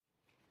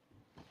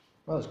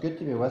Well, it's good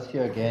to be with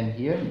you again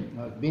here.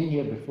 I've been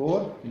here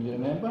before, can you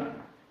remember?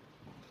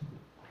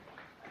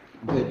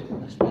 Good,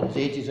 it's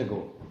ages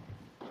ago.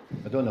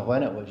 I don't know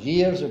when it was,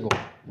 years ago.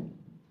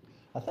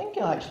 I think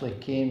I actually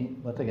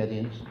came with the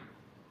Gideons,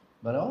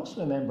 but I also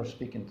remember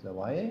speaking to the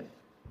YF.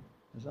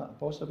 Is that a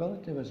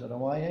possibility? Was there a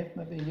YF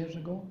maybe years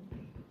ago?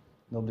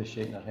 Nobody's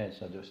shaking their heads,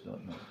 so I just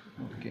don't know.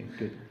 Okay,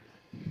 good.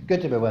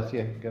 Good to be with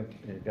you. Give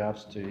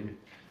regards to you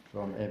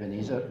from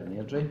Ebenezer and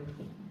Airdrie.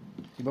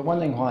 You've been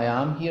wondering why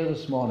I'm here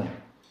this morning.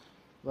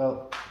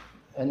 Well,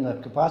 in the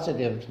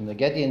capacity of, from the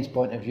Gideons'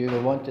 point of view, we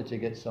wanted to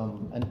get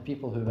some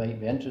people who might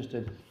be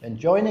interested in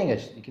joining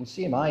us. You can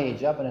see my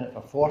age, I've been in it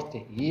for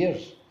 40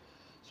 years.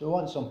 So we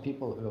want some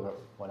people who were,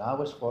 when I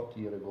was 40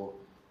 years ago,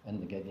 in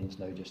the Gideons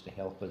now, just to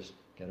help us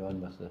get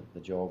on with the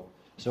job.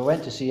 So we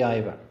went to see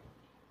Ivor.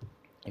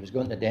 He was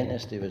going to the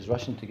dentist, he was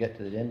rushing to get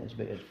to the dentist,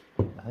 but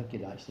I think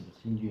he'd actually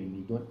between you and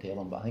me, don't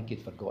tell him, but I think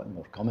he'd forgotten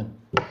we were coming.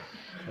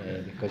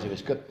 Because he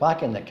was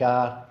packing the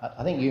car.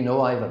 I think you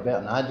know Ivor better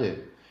than I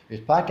do. He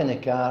was packing the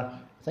car,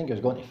 I think he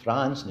was going to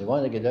France, and he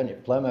wanted to get down to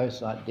Plymouth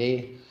that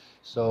day.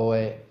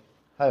 So,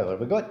 however,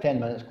 we got 10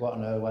 minutes, quarter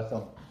an hour with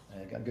him,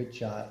 got a good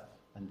chat,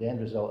 and the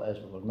end result is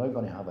we're now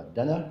going to have a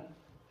dinner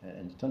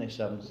on the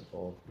 27th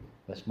of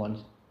this month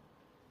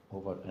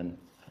over in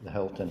the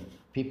Hilton.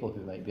 People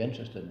who might be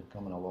interested in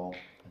coming along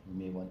and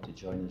who may want to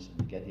join us in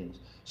the Gideons.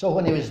 So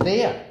when he was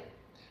there,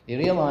 he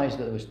realised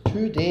that there was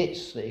 2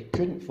 dates that he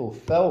couldn't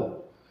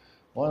fulfil.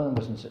 One of them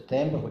was in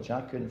September, which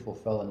I couldn't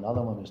fulfil, and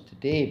another one was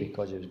today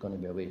because he was going to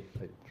be away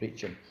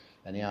preaching,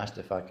 and he asked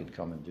if I could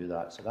come and do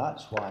that. So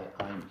that's why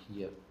I'm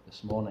here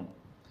this morning.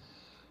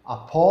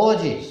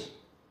 Apologies.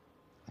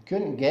 I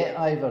couldn't get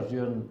Ivor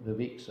during the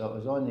week, so it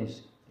was on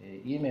his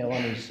email,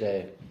 on his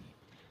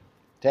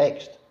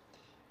text,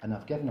 and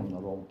I've given him the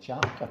wrong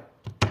chapter.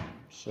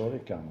 Sorry,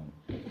 Cameron.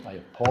 I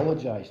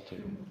apologise to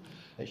him.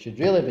 It should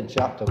really have been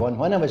chapter 1.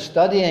 When I was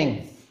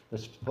studying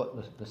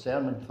the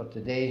sermon for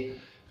today,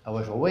 I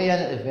was away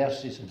into the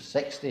verses in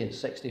 60 and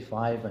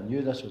 65. I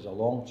knew this was a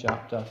long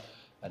chapter,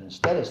 and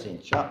instead of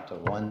saying chapter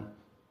 1,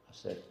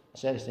 instead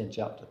of saying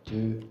chapter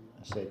 2,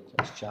 I said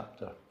it's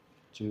chapter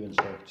 2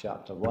 instead of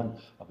chapter 1.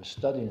 I was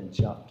studying in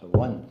chapter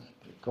 1,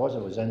 but because I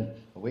was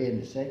away in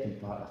the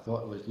second part, I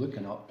thought I was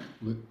looking up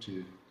Luke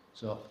 2.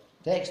 So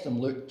text him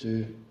Luke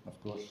 2,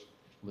 of course.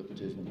 Luke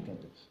 2 is going to come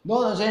to.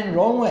 No, there's anything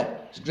wrong with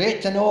it. It's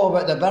great to know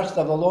about the birth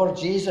of the Lord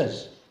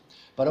Jesus.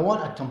 But I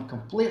want a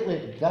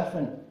completely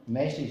different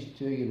message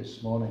to you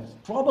this morning.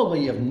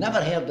 Probably you've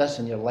never heard this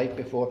in your life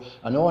before.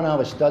 I know when I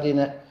was studying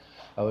it,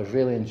 I was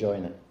really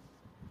enjoying it.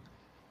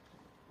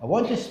 I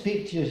want to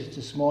speak to you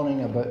this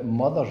morning about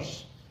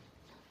mothers.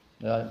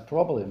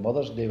 Probably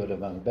Mother's Day would have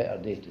been a better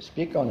day to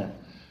speak on it.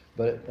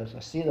 But I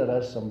see there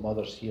is some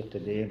mothers here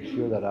today. I'm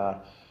sure there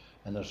are.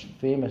 And there's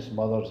famous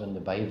mothers in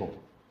the Bible.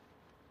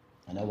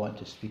 And I want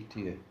to speak to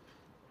you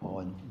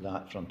on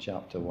that from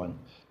chapter 1.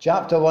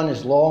 Chapter 1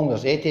 is long,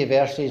 there's 80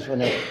 verses.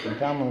 When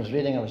Cameron was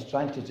reading, I was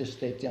trying to just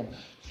say to him,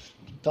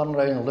 turn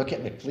around and look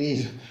at me,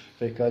 please,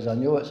 because I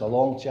know it's a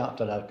long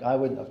chapter. I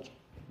wouldn't have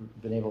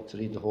been able to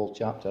read the whole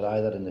chapter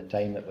either in the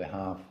time that we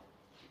have.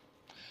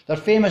 There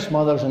are famous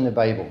mothers in the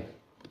Bible.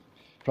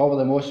 Probably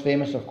the most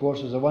famous, of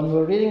course, is the one we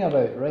were reading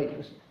about right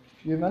a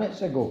few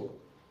minutes ago.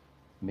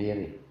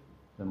 Mary,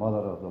 the mother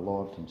of the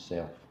Lord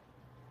himself.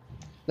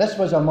 This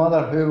was a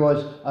mother who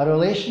was a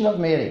relation of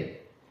Mary.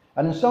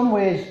 And in some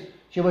ways,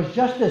 she was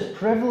just as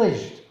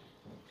privileged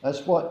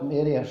as what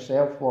Mary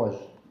herself was.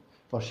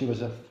 For she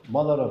was a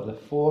mother of the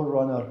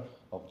forerunner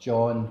of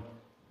John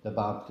the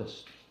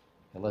Baptist,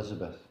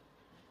 Elizabeth.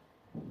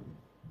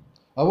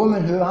 A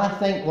woman who I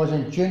think was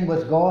in tune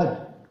with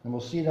God. And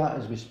we'll see that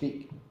as we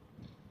speak.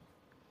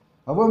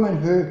 A woman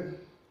who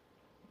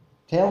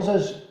tells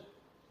us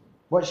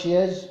what she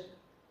is.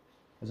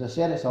 As I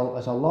said, it's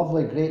a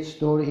lovely, great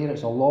story here.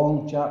 It's a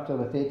long chapter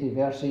with 80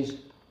 verses.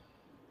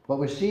 But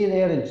we see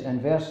there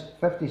in verse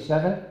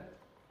 57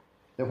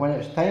 that when it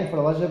was time for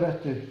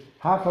Elizabeth to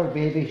have her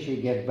baby, she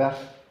gave birth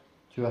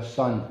to a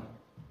son.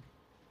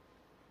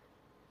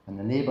 And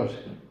the neighbours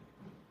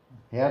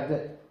heard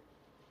it,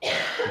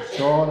 and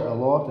saw that the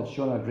Lord had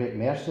shown her great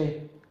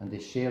mercy, and they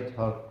shared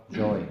her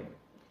joy.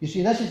 You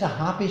see, this is a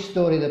happy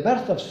story. The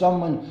birth of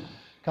someone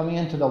coming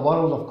into the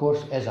world, of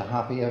course, is a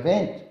happy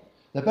event.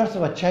 The birth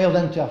of a child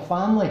into a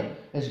family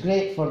is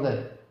great for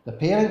the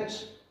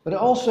parents, but it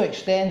also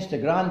extends to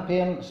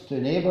grandparents,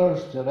 to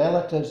neighbours, to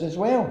relatives as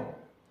well.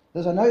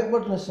 There's an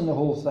outwardness in the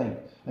whole thing,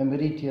 and we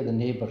read here the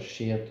neighbours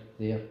shared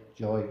their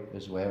joy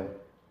as well.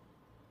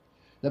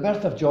 The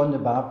birth of John the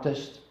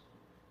Baptist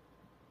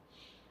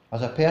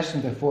as a person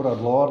before our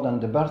Lord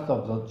and the birth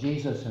of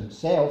Jesus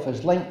himself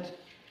is linked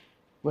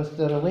with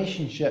the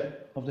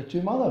relationship of the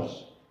two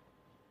mothers,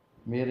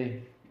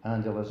 Mary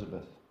and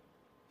Elizabeth.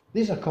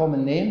 These are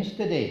common names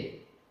today.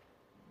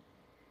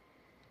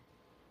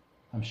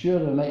 I'm sure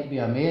there might be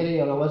a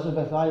Mary or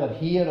Elizabeth either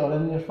here or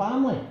in your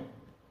family.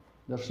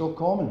 They're so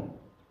common.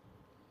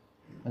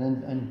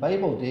 And in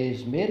Bible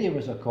days, Mary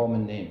was a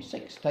common name.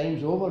 6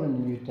 times over in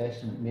the New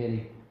Testament,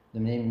 the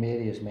name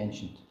Mary is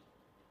mentioned.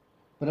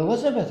 But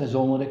Elizabeth is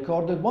only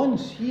recorded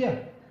once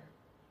here.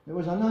 It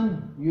was an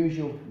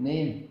unusual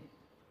name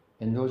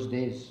in those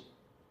days.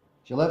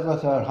 She lived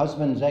with her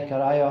husband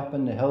Zechariah up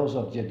in the hills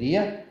of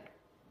Judea.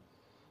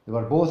 They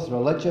were both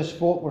religious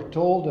folk, we're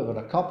told. They were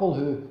a couple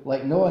who,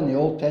 like Noah in the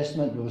Old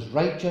Testament, was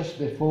righteous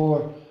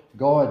before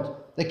God.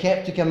 They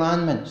kept the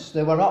commandments.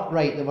 They were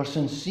upright. They were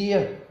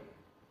sincere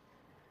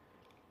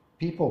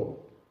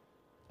people.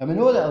 And we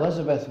know that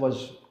Elizabeth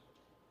was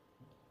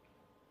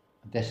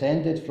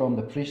descended from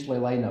the priestly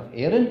line of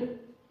Aaron,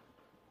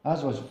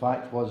 as was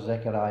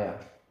Zechariah.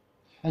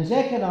 And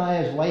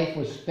Zechariah's life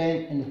was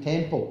spent in the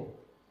temple.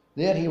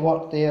 There he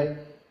worked there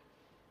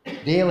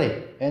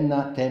daily in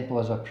that temple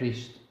as a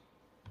priest.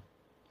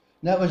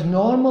 Now it was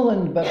normal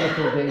in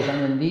biblical days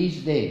and in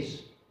these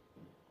days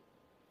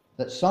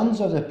that sons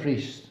of the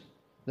priest,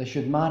 they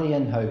should marry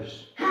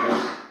in-house.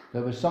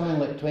 There was something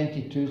like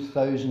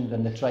 22,000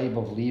 in the tribe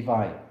of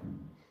Levi.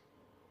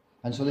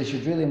 And so they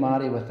should really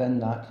marry within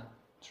that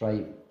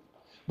tribe.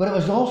 But it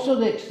was also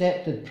the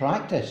accepted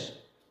practice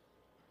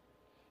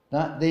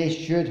that they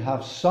should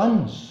have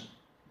sons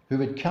who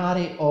would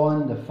carry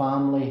on the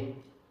family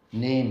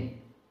name.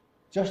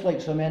 Just like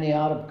so many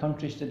Arab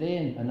countries today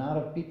and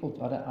Arabic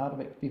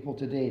people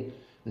today,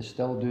 they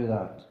still do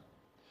that.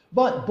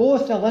 But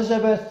both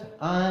Elizabeth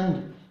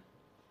and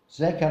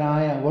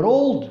Zechariah were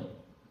old.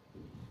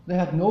 They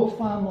had no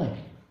family.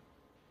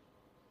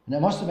 And it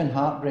must have been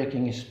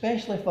heartbreaking,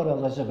 especially for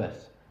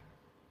Elizabeth.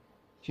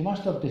 She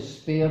must have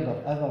despaired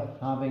of ever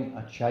having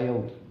a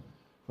child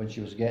when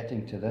she was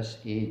getting to this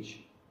age.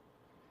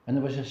 And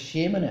there was a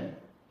shame in it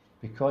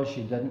because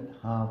she didn't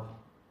have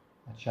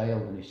a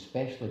child, and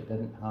especially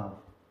didn't have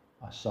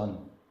a son.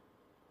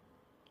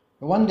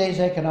 But one day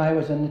Zechariah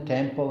was in the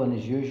temple in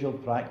his usual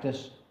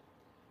practice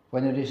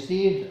when he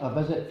received a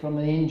visit from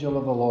the angel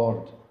of the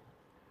Lord.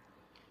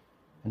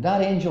 And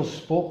that angel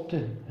spoke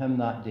to him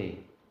that day.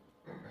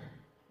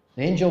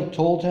 The angel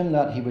told him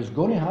that he was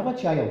going to have a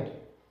child.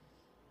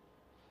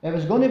 It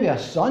was going to be a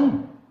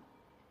son.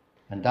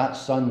 And that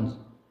son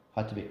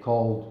had to be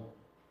called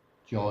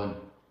John.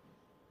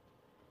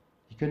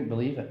 He couldn't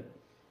believe it.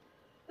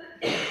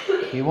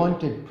 He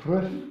wanted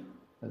proof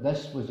that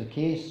this was the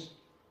case.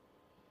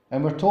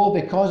 And we're told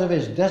because of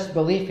his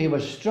disbelief he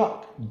was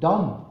struck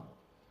dumb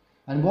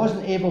and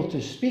wasn't able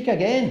to speak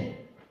again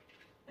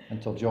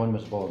until John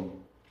was born.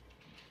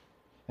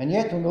 And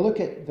yet when we look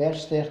at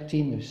verse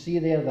 13, we see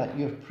there that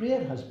your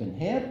prayer has been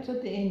heard,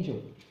 said the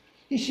angel.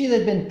 You see,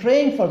 they'd been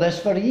praying for this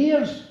for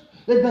years.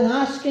 They'd been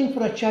asking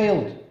for a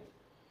child.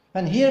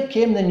 And here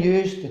came the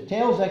news to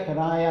tell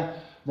Zechariah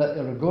that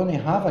they were going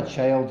to have a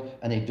child,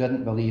 and he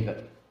didn't believe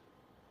it.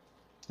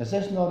 Is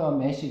this not a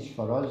message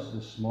for us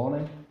this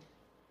morning?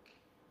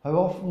 How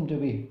often do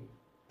we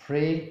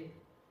pray,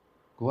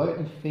 go out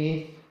in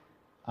faith,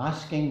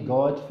 asking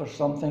God for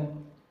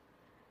something,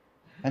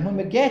 and when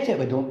we get it,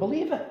 we don't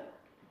believe it?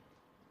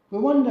 We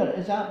wonder,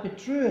 is that be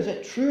true? Is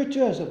it true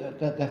to us that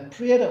the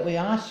prayer that we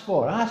ask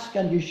for, ask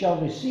and you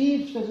shall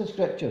receive, says the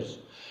Scriptures.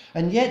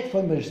 And yet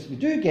when we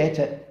do get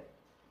it,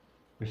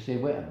 we say,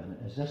 wait a minute,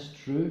 is this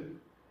true?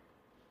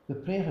 The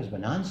prayer has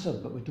been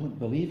answered, but we don't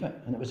believe it.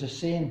 And it was the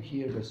same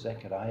here with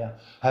Zechariah.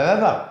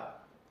 However,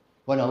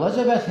 when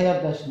Elizabeth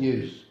heard this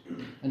news,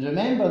 and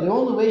remember, the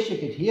only way she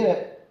could hear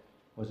it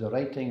was the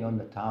writing on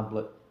the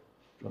tablet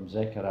from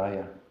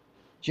Zechariah.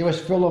 She was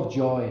full of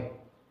joy.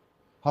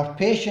 Her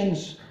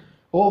patience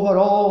over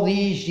all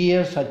these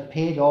years had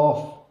paid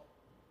off.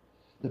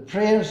 The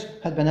prayers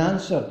had been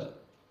answered.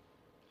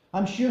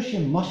 I'm sure she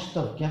must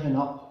have given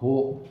up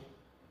hope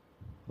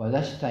by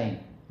this time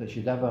that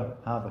she'd ever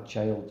have a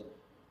child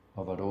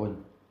of her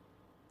own.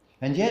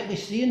 And yet we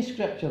see in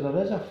Scripture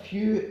there is a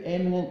few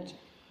eminent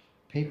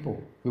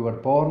people who were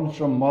born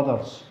from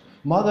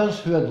mothers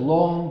who had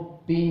long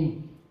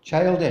been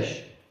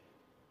childless.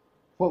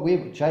 What we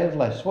would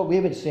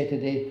say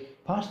today,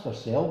 past their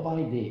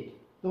sell-by date.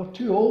 They were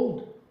too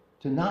old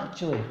to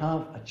naturally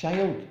have a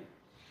child.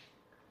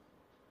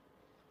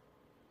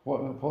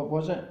 What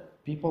was it?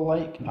 People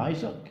like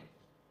Isaac.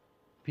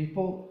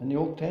 People in the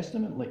Old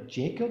Testament like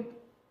Jacob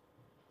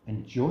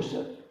and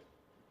Joseph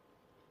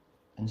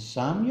and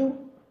Samuel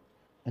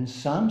and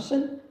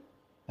Samson.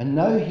 And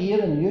now here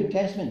in the New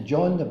Testament,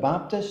 John the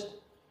Baptist.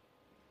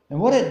 And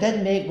what it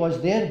did make was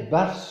their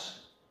births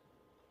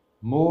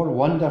more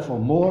wonderful,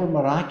 more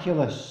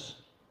miraculous.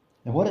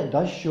 And what it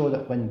does show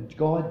that when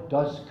God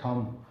does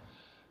come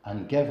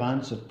and give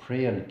answered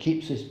prayer and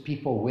keeps his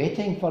people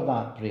waiting for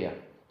that prayer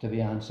to be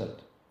answered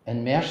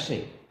in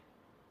mercy,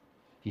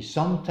 he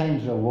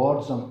sometimes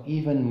rewards them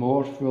even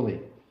more fully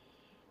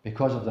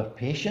because of their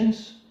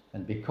patience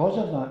and because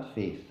of that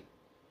faith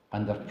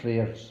and their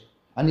prayers.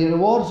 And he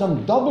rewards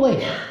them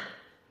doubly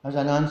as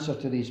an answer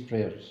to these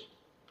prayers.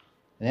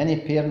 And any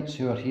parents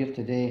who are here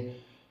today,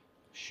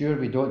 sure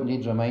we don't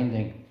need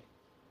reminding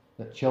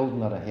that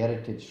children are a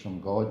heritage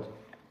from God.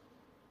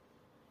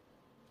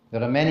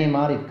 There are many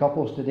married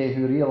couples today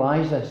who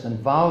realise this and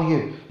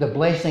value the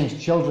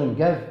blessings children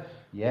give.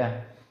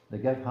 Yeah, they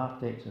give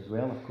heartaches as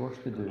well, of course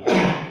they do.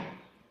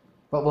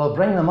 But we'll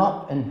bring them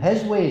up in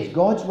his ways,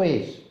 God's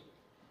ways.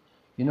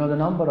 You know, the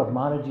number of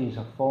marriages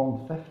have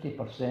fallen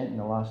 50% in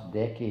the last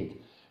decade.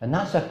 And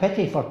that's a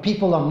pity, for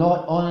people are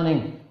not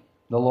honouring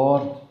the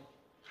Lord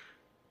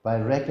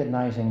by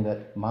recognising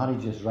that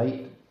marriage is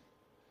right.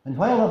 And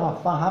while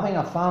having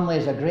a family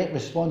is a great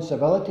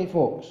responsibility,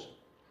 folks,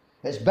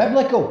 it's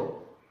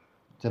biblical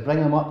to bring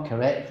them up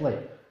correctly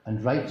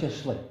and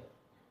righteously,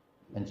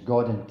 as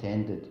God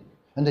intended.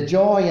 And the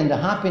joy and the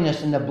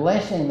happiness and the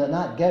blessing that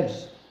that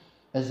gives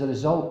is the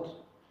result.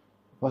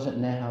 Wasn't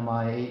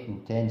Nehemiah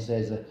 8:10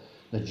 says that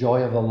the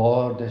joy of the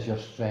Lord is your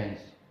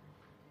strength?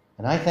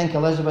 And I think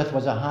Elizabeth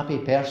was a happy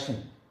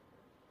person.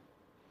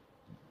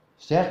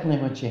 Certainly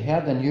when she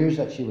heard the news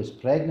that she was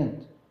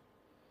pregnant,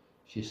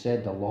 she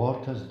said, "The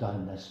Lord has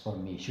done this for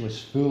me." She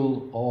was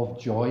full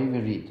of joy, we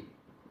read.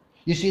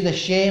 You see, the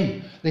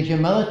shame, the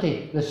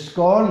humility, the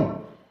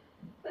scorn,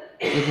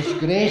 the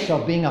disgrace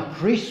of being a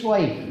priest's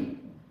wife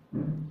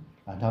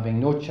and having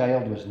no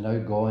child was now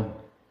gone.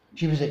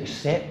 She was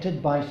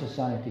accepted by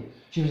society.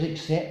 She was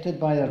accepted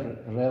by her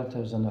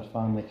relatives and her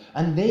family.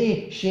 And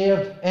they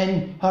shared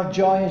in her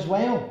joy as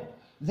well.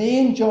 They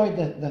enjoyed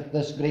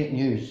this great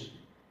news.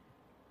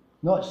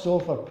 Not so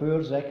for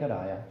poor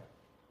Zechariah.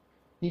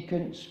 He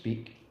couldn't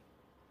speak.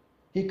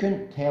 He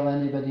couldn't tell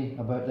anybody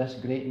about this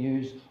great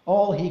news.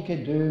 All he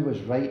could do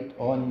was write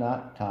on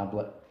that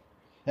tablet.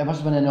 It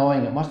must have been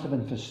annoying. It must have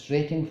been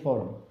frustrating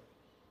for him.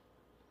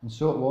 And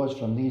so it was.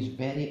 From these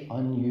very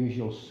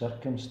unusual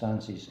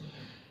circumstances,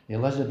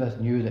 Elizabeth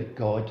knew that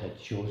God had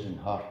chosen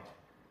her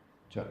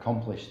to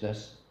accomplish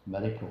this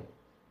miracle.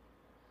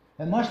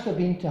 It must have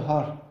been to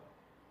her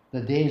the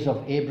days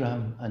of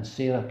Abraham and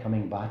Sarah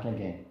coming back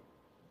again.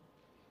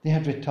 They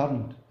had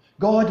returned.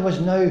 God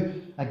was now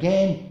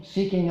again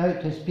seeking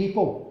out his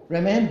people.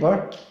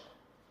 Remember,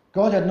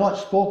 God had not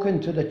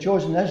spoken to the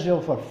chosen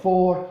Israel for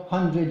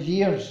 400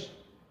 years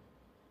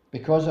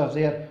because of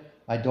their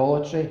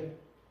idolatry,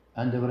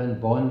 and they were in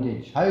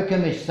bondage. How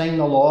can we sing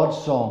the Lord's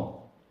song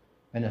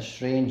in a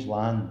strange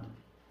land?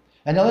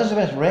 And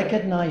Elizabeth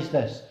recognised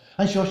this,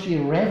 and so she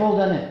revelled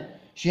in it.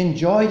 She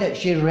enjoyed it.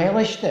 She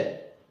relished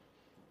it.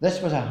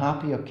 This was a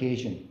happy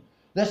occasion.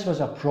 This was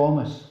a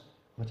promise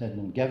that had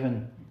been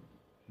given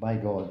by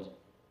God.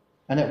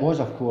 And it was,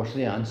 of course,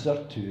 the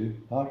answer to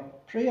her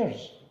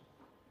prayers.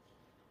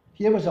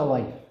 Here was a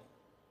life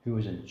who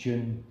was in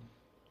tune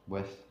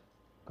with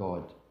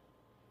God.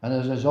 And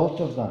as a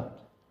result of that,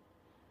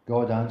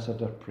 God answered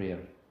her prayer.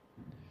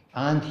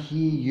 And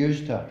he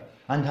used her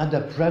and had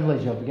the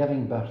privilege of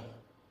giving birth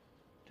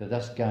to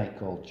this guy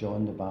called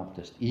John the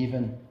Baptist,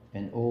 even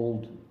in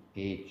old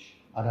age.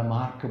 A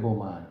remarkable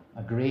man,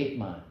 a great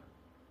man,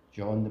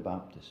 John the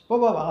Baptist. What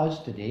about us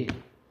today?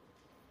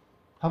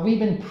 Have we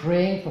been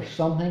praying for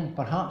something,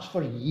 perhaps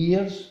for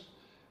years,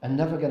 and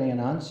never getting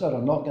an answer,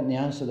 or not getting the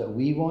answer that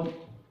we want?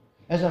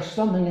 Is there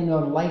something in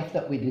our life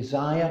that we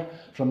desire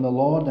from the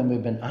Lord, and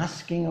we've been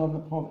asking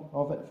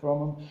of it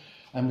from him,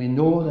 and we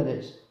know that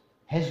it's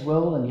his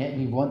will, and yet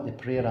we want the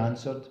prayer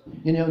answered?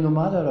 You know, no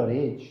matter our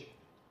age,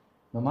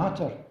 no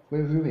matter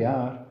who we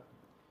are,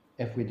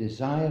 if we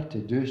desire to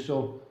do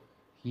so,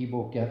 he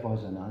will give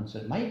us an answer.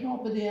 It might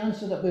not be the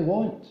answer that we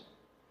want,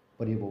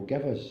 but he will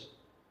give us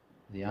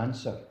the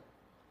answer.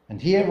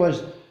 And here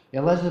was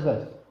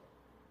Elizabeth,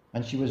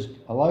 and she was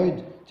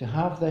allowed to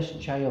have this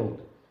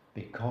child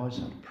because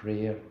her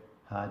prayer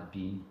had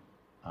been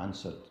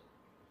answered.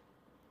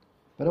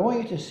 But I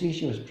want you to see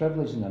she was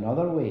privileged in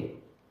another way.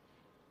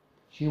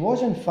 She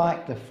was in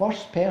fact the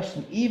first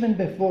person, even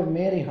before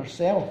Mary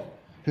herself,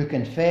 who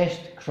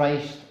confessed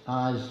Christ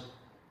as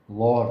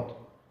Lord.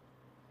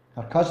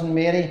 Her cousin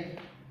Mary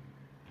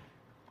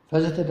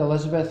visited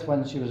Elizabeth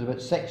when she was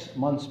about 6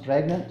 months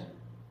pregnant,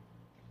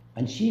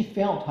 and she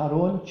felt her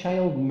own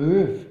child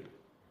move,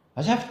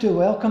 as if to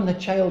welcome the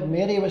child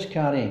Mary was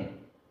carrying.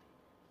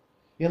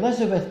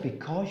 Elizabeth,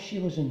 because she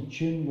was in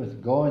tune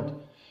with God,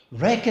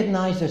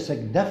 recognised the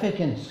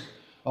significance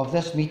of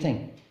this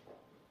meeting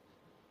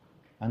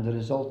and the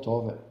result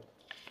of it.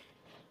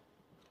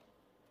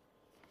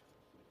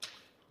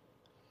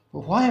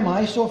 But why am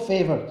I so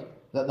favoured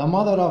that the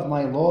mother of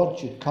my Lord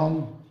should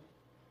come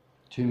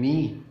to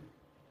me?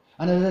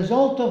 And as a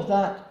result of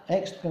that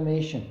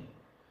exclamation,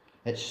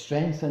 it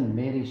strengthened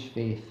Mary's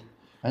faith.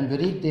 And we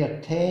read there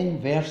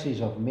 10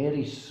 verses of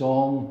Mary's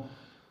song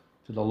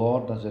to the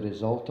Lord as a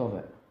result of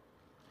it.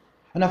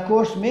 And of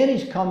course,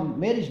 Mary's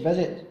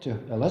visit to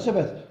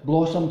Elizabeth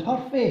blossomed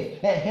her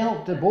faith. It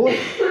helped both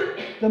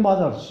the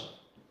mothers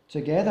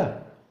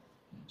together.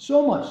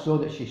 So much so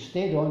that she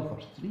stayed on for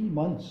 3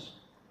 months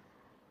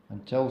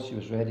until she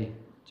was ready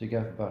to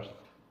give birth.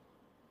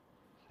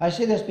 I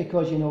say this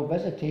because, you know,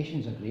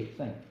 visitation's a great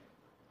thing.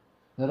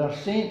 There are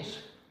saints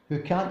who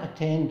can't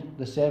attend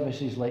the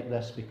services like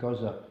this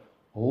because they're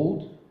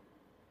old,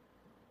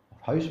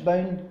 or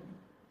housebound,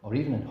 or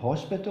even in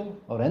hospital,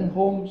 or in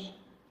homes.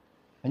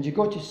 And you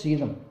go to see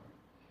them,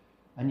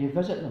 and you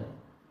visit them.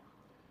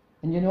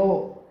 And you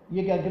know,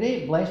 you get a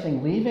great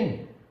blessing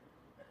leaving,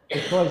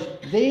 because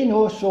they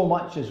know so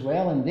much as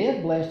well, and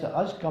they're blessed at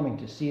us coming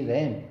to see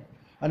them.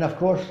 And of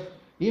course,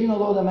 Even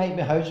although they might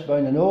be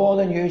housebound and all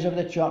the news of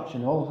the church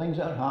and all the things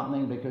that are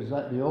happening, because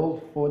the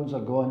old phones are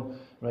going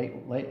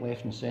right,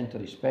 left and centre,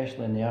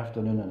 especially in the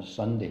afternoon on a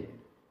Sunday.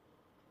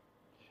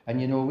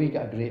 And you know, we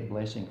get a great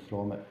blessing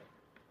from it.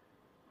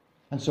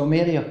 And so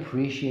Mary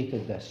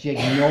appreciated this. She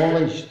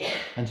acknowledged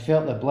and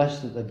felt the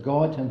bliss that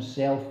God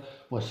himself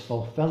was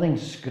fulfilling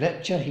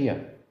Scripture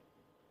here.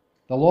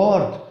 The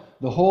Lord,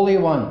 the Holy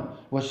One,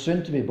 was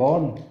soon to be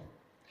born.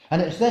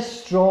 And it's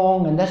this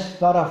strong and this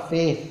thorough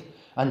faith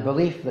and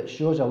belief that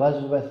shows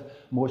Elizabeth's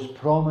most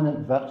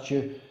prominent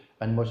virtue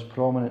and most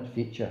prominent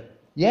feature.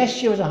 Yes,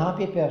 she was a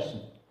happy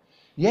person.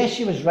 Yes,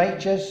 she was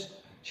righteous.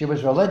 She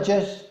was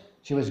religious.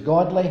 She was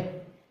godly.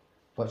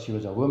 But she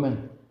was a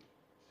woman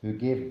who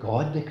gave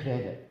God the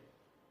credit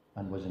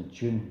and was in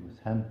tune with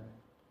him.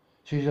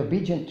 She was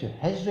obedient to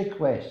his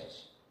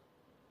requests.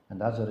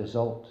 And as a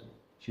result,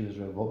 she was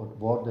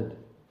rewarded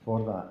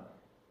for that.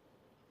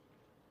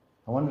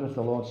 I wonder if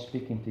the Lord's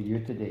speaking to you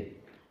today.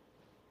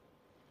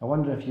 I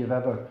wonder if you've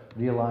ever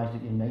realised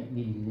that you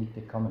need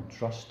to come and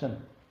trust him.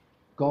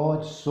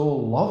 God so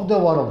loved the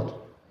world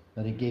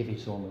that he gave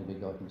his only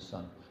begotten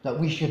Son, that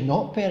we should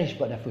not perish,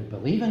 but if we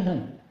believe in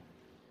him,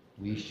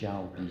 we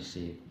shall be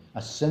saved.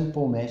 A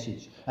simple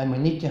message. And we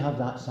need to have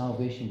that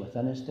salvation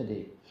within us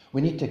today.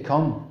 We need to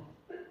come.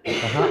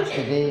 Perhaps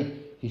today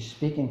he's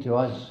speaking to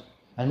us.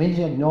 And we need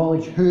to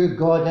acknowledge who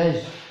God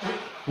is.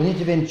 We need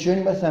to be in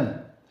tune with him.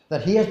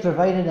 That he has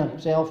provided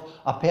himself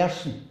a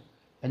person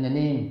in the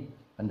name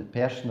and the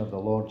person of the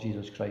Lord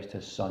Jesus Christ,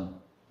 his Son.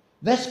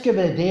 This could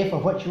be the day for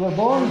which you were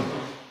born.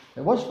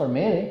 It was for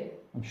Mary.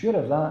 I'm sure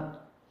of that.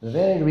 The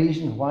very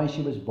reason why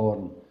she was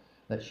born,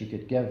 that she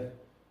could give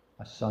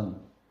a son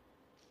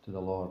to the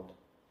Lord.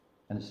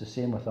 And it's the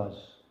same with us.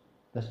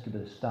 This could be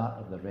the start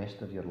of the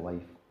rest of your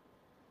life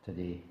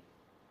today.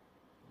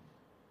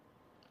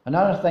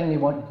 Another thing we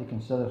wanted to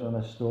consider from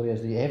this story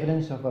is the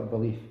evidence of her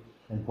belief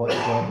in what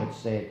God had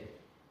said.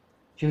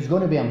 She was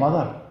going to be a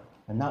mother,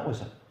 and that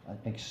was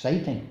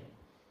exciting.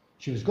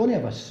 She was going to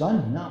have a son,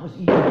 and that was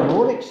even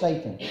more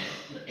exciting.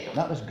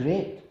 That was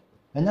great.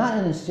 And that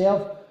in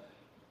itself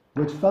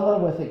would fill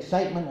her with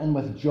excitement and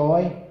with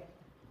joy.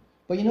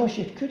 But you know,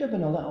 she could have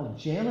been a little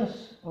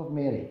jealous of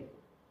Mary.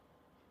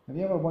 Have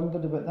you ever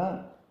wondered about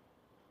that?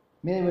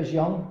 Mary was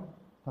young,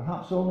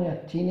 perhaps only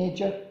a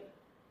teenager.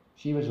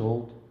 She was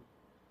old.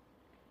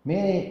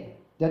 Mary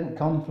didn't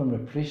come from the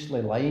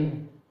priestly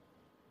line.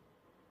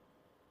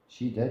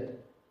 She did.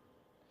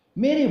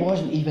 Mary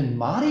wasn't even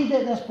married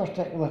at this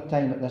particular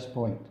time, at this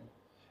point.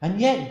 And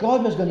yet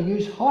God was going to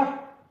use her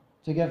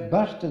to give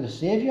birth to the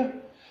Saviour.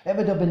 It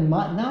would have been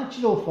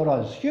natural for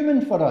us,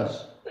 human for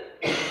us,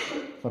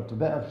 for a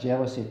bit of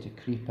jealousy to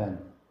creep in.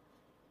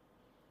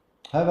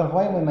 However,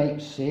 while we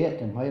might say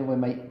it and while we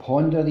might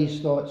ponder these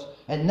thoughts,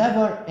 it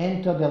never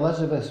entered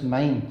Elizabeth's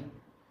mind.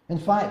 In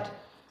fact,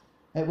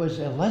 it was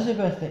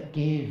Elizabeth that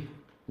gave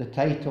the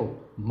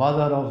title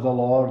Mother of the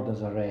Lord,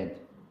 as I read.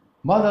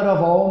 Mother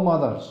of all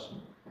mothers.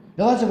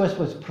 Elizabeth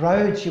was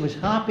proud, she was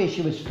happy,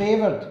 she was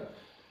favoured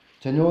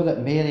to know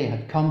that Mary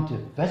had come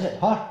to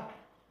visit her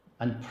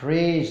and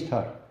praised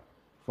her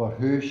for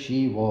who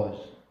she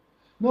was.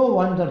 No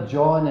wonder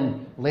John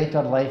in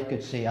later life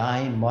could say,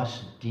 I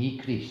must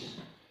decrease.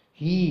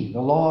 He,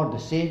 the Lord, the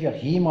Saviour,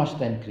 he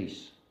must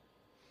increase.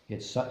 He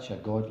had such a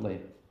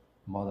godly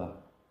mother.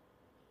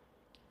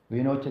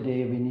 We know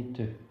today we need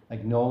to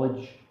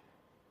acknowledge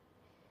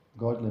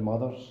godly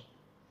mothers.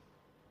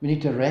 We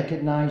need to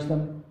recognise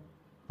them,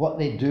 what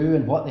they do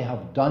and what they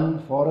have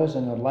done for us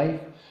in our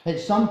life.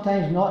 It's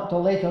sometimes not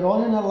till later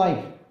on in our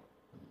life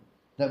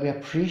that we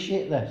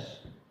appreciate this.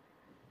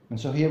 And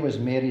so here was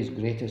Mary's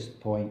greatest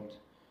point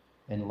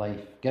in life,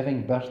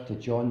 giving birth to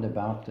John the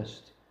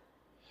Baptist.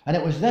 And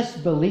it was this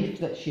belief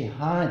that she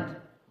had,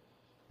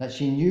 that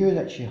she knew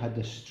that she had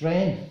the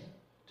strength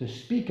to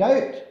speak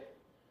out,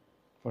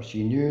 for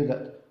she knew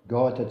that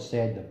God had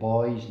said the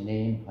boy's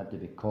name had to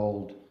be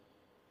called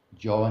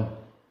John.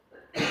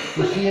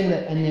 You see, in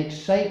the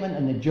excitement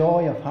and the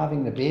joy of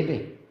having the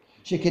baby,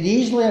 she could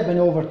easily have been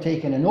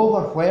overtaken and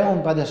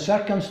overwhelmed by the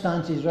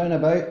circumstances round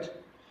about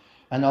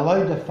and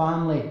allowed the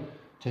family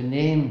to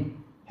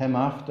name him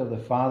after the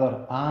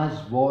father,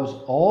 as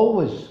was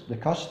always the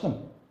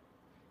custom.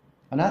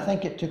 And I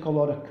think it took a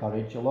lot of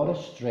courage, a lot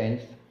of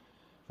strength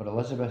for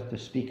Elizabeth to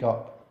speak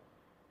up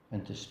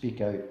and to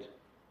speak out.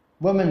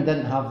 Women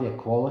didn't have the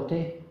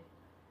equality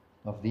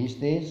of these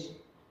days.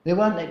 They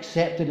weren't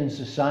accepted in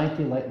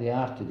society like they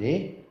are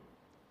today.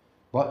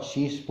 But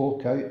she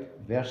spoke out.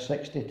 Verse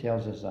 60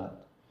 tells us that.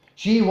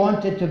 She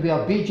wanted to be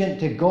obedient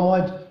to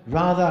God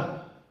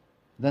rather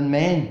than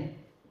men.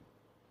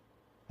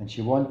 And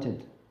she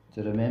wanted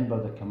to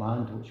remember the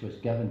command which was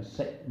given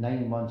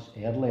 9 months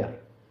earlier.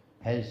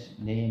 His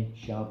name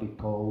shall be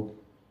called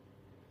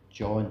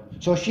John.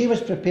 So she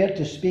was prepared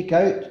to speak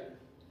out.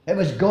 It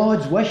was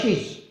God's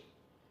wishes.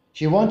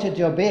 She wanted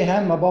to obey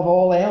him above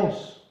all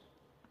else.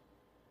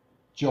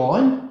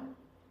 John?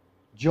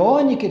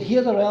 John, you could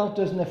hear the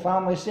relatives in the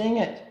family saying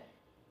it.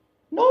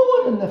 No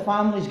one in the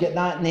family's got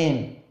that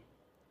name.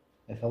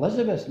 If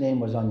Elizabeth's name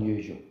was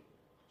unusual,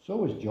 So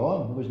was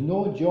John. There was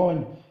no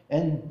John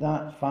in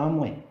that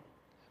family.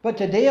 But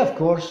today, of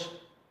course,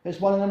 it's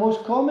one of the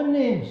most common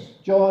names,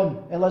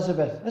 John,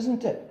 Elizabeth,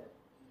 isn't it?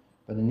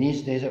 But in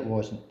these days it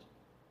wasn't.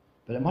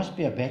 But it must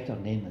be a better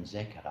name than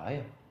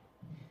Zechariah.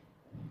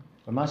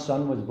 When my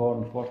son was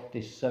born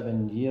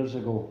 47 years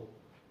ago,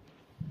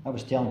 I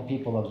was telling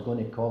people I was going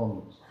to call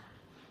him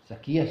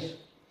Zacchaeus.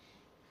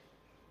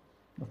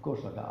 Of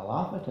course, I got a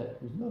laugh at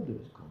it, because nobody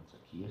was called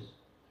Zacchaeus.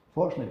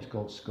 Fortunately, it was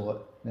called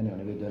Scott. Then he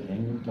went down to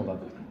England to live.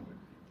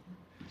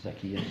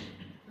 Zacchaeus.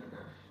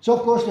 So,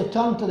 of course, they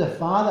turned to the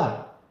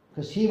father,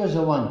 because he was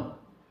the one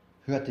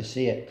who had to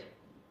say it.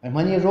 And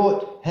when he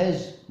wrote,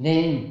 his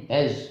name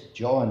is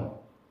John,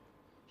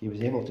 he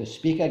was able to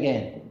speak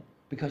again,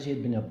 because he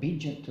had been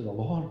obedient to the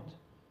Lord.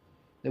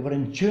 They were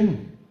in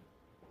tune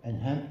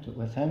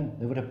with him.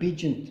 They were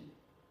obedient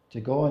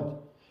to God.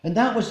 And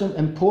that was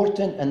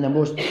important and the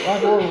most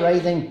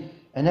overriding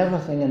in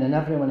everything and in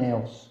everyone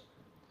else.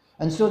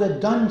 And so the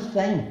done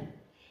thing,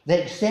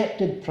 the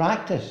accepted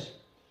practice,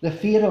 the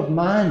fear of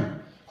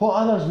man, what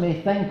others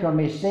may think or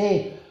may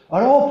say,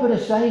 are all put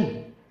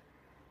aside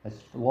as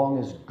long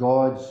as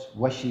God's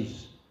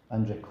wishes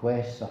and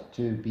requests are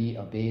to be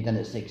obeyed. And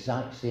it's the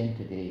exact same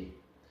today.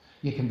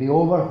 You can be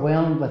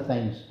overwhelmed with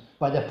things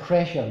by the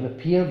pressure, the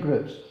peer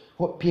groups,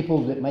 what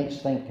people that might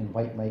think and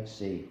what might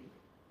say.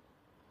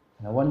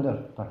 And I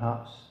wonder,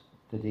 perhaps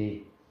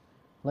today,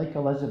 like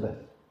Elizabeth,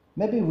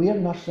 maybe we're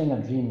nursing a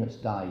dream that's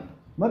died.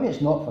 Maybe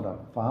it's not for our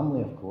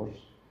family, of course,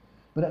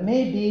 but it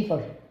may be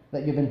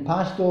that you've been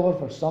passed over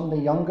for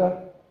somebody younger,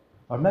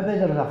 or maybe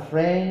there's a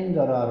friend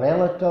or a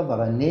relative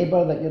or a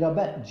neighbour that you're a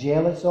bit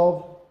jealous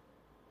of.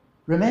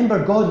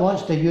 Remember, God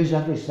wants to use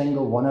every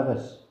single one of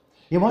us.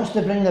 He wants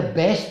to bring the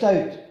best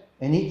out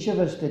in each of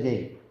us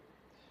today.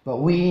 But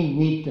we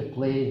need to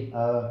play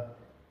our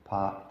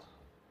part.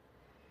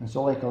 And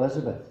so, like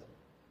Elizabeth,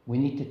 we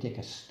need to take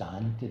a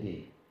stand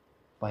today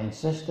by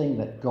insisting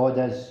that God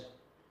is,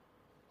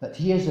 that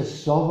He is the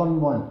sovereign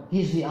one.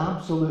 He's the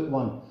absolute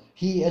one.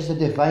 He is the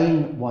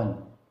divine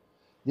one.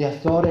 The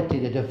authority,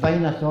 the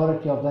divine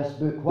authority of this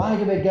book. Why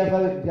do we give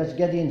out this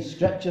Gideon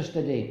scriptures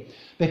today?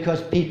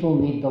 Because people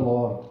need the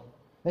Lord.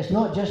 It's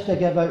not just to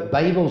give out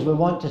Bibles. We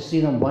want to see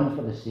them won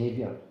for the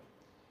Saviour.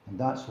 And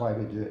that's why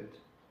we do it.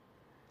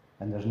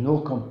 And there's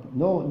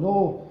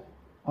no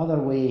other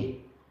way.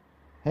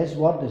 His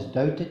word is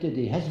doubted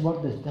today. His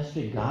word is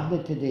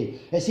disregarded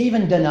today. It's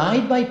even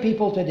denied by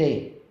people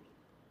today.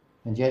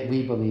 And yet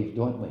we believe,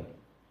 don't we,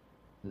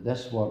 that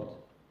this word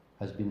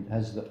is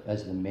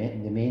the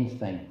main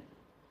thing.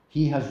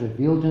 He has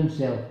revealed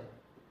Himself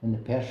in the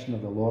person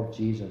of the Lord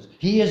Jesus.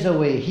 He is the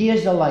way. He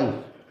is the life.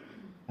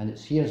 And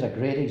here's a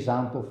great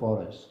example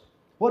for us.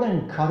 What an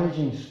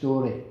encouraging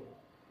story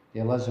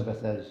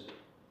Elizabeth is.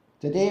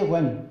 Today,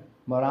 when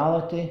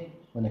morality,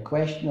 when the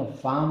question of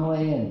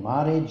family and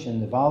marriage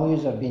and the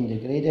values are being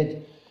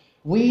degraded,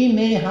 we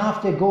may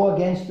have to go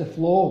against the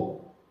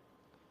flow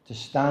to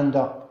stand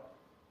up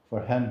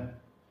for Him.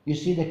 You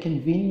see, the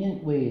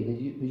convenient way,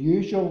 the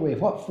usual way,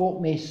 what folk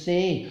may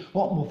say,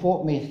 what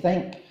folk may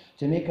think,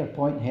 to make our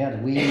point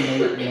heard, we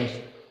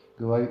must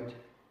go out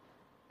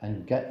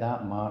and get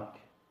that mark.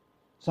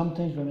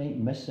 Sometimes we might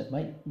miss it,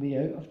 might be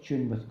out of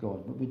tune with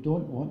God, but we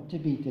don't want to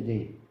be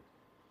today.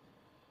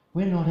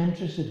 We're not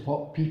interested in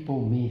what people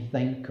may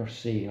think or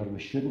say, or we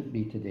shouldn't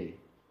be today.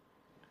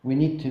 We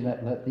need to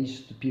let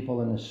these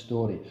people in the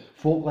story,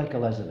 folk like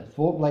Elizabeth,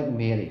 folk like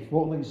Mary,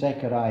 folk like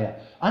Zechariah,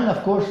 and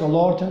of course the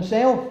Lord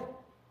Himself,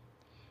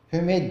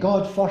 who made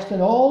God first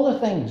in all the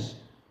things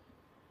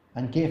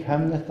and gave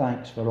Him the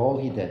thanks for all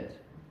He did.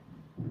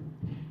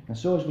 And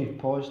so as we've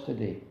paused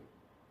today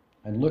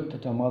and looked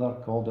at a mother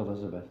called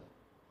Elizabeth,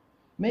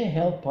 may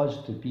help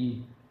us to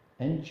be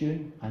in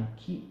tune and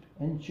keep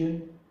in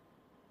tune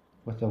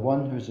with the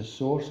one who is the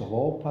source of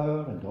all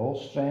power and all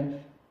strength.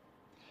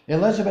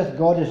 Elizabeth,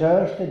 God is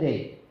ours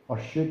today,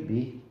 or should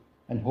be,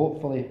 and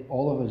hopefully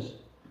all of us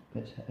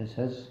is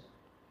His.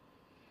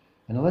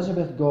 And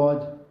Elizabeth,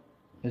 God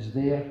is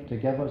there to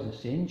give us the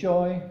same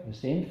joy, the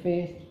same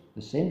faith,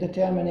 the same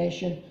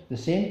determination, the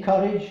same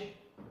courage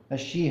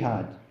as she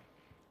had,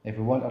 if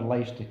we want our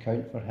lives to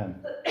count for Him.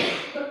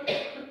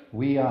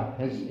 We are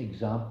His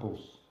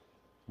examples.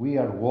 We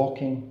are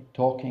walking,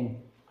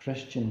 talking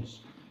Christians,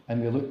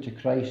 and we look to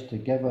Christ to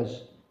give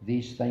us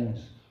these things.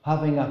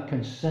 Having a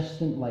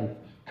consistent life,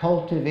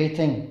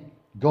 cultivating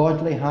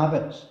godly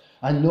habits,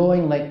 and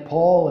knowing, like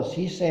Paul, as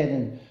he said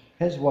in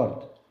his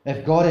word,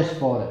 if God is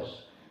for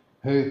us,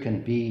 who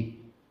can be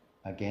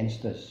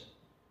against us?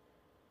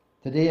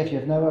 Today, if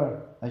you've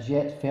never as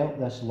yet felt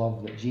this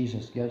love that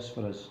Jesus gives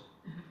for us,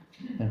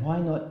 then why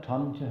not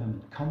turn to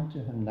Him, come to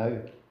Him now?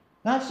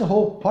 That's the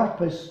whole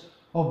purpose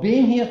of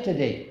being here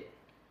today,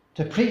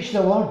 to preach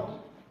the word,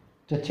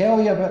 to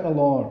tell you about the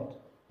Lord,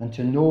 and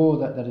to know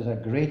that there is a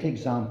great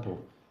example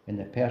in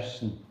the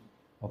person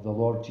of the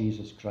Lord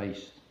Jesus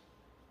Christ.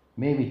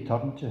 May we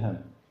turn to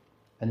Him,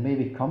 and may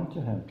we come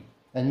to Him,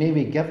 and may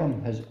we give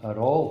Him our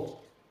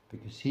all,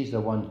 because He's the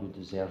one who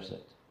deserves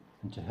it.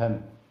 And to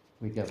Him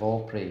we give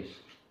all praise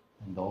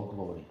and all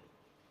glory.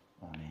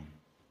 Amen.